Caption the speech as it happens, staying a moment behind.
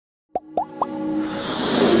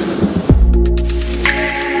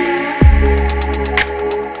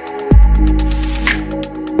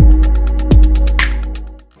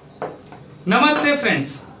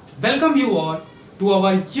welcome you all to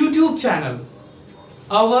our YouTube channel,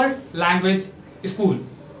 our language school.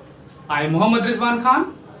 I am Soy Rizwan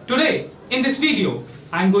Khan. Today in this video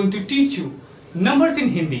I am going to teach you numbers in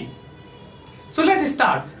Hindi. So let's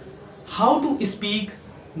start how to speak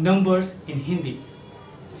numbers in Hindi.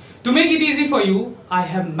 To make it easy for you, I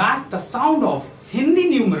have matched the sound of Hindi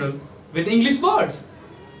numeral with English words.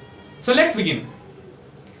 So let's begin.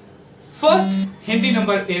 First Hindi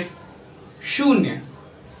number is शून्य.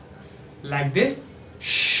 Like this.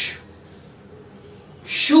 Sh.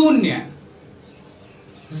 शून्य.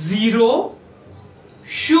 Zero.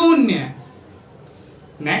 शून्य.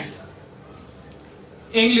 Next.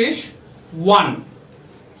 English. One.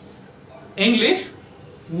 English.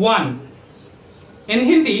 One. In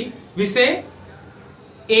Hindi we say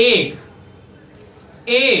एक.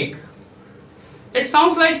 एक. It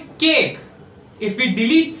sounds like cake. If we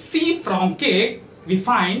delete C from cake, we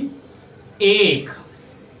find एक.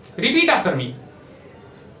 Repeat after me.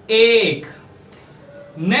 एक.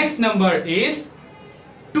 Next number is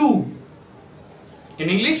two. In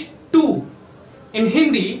English, two. In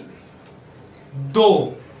Hindi,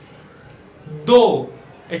 दो. दो.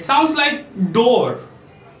 It sounds like door.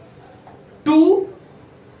 Two,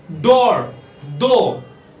 door. दो.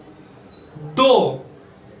 दो.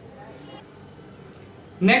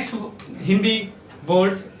 Next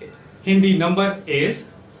Hindi number is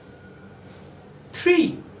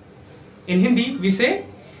three. In Hindi we say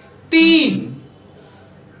teen.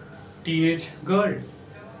 Teenage girl.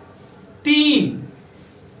 Teen.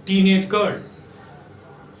 Teenage girl.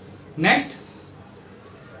 Next,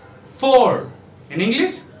 four. In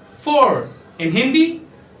English, four. In Hindi,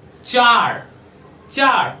 चार.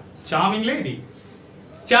 चार. Charming lady.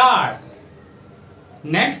 चार.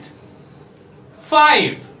 Next,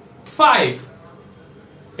 five. Five.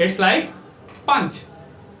 It's like punch.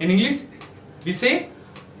 In English we say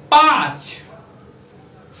पाँच.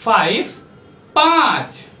 Five.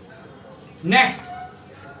 पाँच. Next,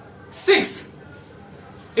 six.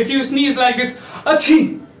 If you sneeze like this,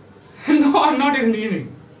 achhi. No, I'm not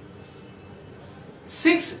sneezing.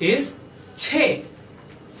 Six is छः.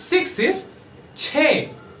 Six is छः.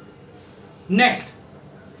 Next,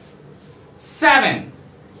 seven.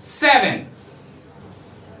 Seven.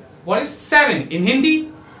 What is seven? In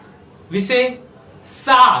Hindi we say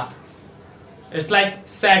सात. It's like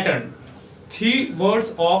Saturn. Three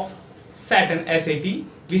words of Saturn, S-A-T.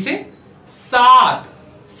 We say सात.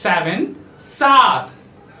 Seven. सात.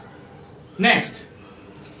 Next,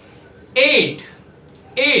 eight.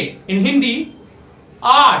 Eight. In Hindi,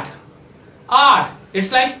 आठ. आठ.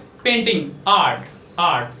 It's like painting. Art.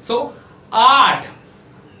 Art. So आठ.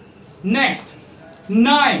 Next,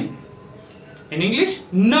 nine. In English,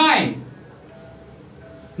 nine.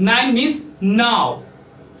 Nine means now.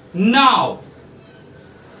 Now.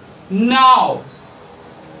 Now.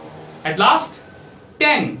 At last,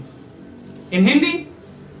 10. In Hindi,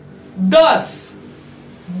 दस.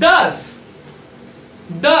 दस.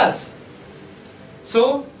 दस.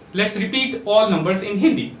 So let's repeat all numbers in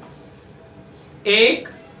Hindi. एक,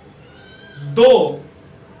 दो,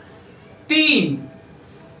 तीन,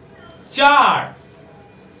 चार,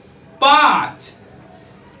 पाँच,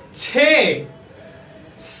 छः,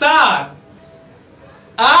 सात,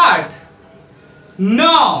 आठ,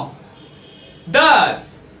 नौ,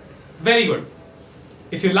 10. Very good.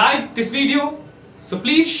 If you like this video, so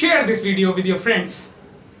please share this video with your friends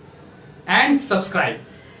and subscribe.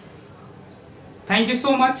 Thank you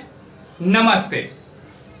so much. Namaste.